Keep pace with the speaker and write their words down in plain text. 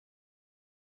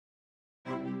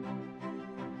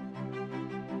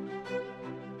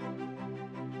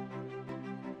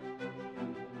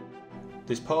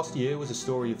This past year was a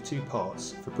story of two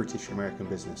parts for British American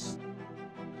business.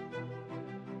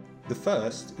 The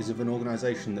first is of an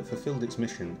organisation that fulfilled its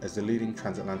mission as the leading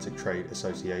transatlantic trade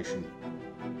association.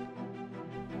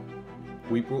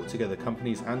 We brought together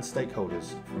companies and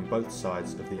stakeholders from both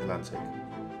sides of the Atlantic.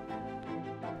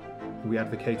 We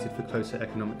advocated for closer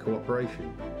economic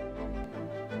cooperation.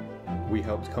 We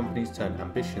helped companies turn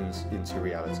ambitions into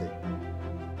reality.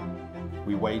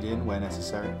 We weighed in where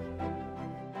necessary.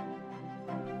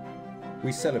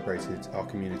 We celebrated our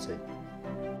community.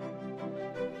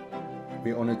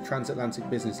 We honoured transatlantic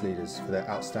business leaders for their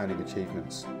outstanding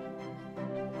achievements.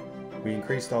 We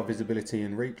increased our visibility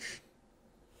and reach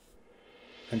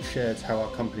and shared how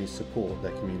our companies support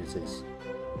their communities.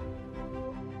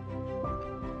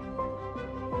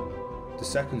 The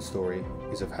second story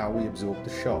is of how we absorbed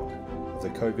the shock of the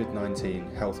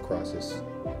COVID-19 health crisis.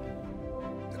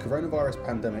 The coronavirus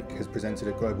pandemic has presented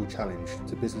a global challenge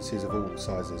to businesses of all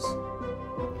sizes,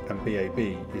 and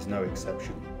BAB is no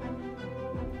exception.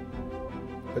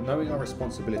 But knowing our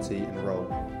responsibility and role,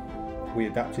 we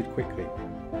adapted quickly,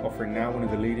 offering now one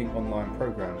of the leading online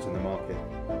programs in the market.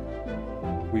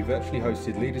 We virtually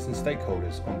hosted leaders and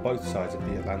stakeholders on both sides of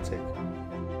the Atlantic.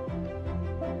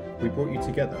 We brought you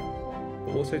together,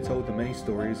 but also told the many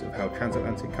stories of how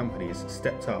transatlantic companies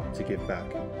stepped up to give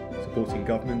back, supporting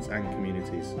governments and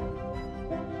communities.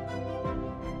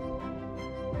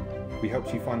 We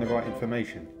helped you find the right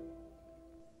information.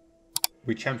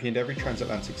 We championed every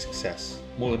transatlantic success,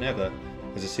 more than ever,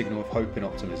 as a signal of hope and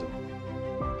optimism,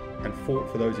 and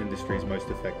fought for those industries most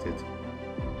affected.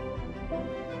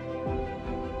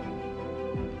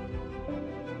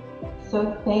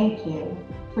 So thank you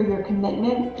for your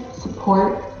commitment,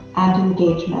 support, and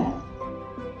engagement.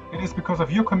 It is because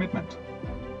of your commitment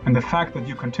and the fact that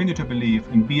you continue to believe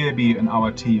in BAB and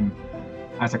our team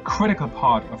as a critical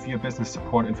part of your business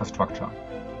support infrastructure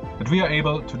that we are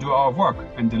able to do our work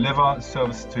and deliver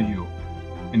service to you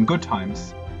in good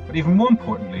times, but even more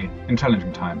importantly, in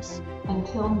challenging times.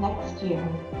 Until next year,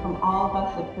 from all of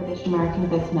us at British American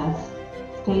Business,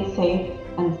 stay safe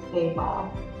and stay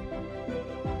well.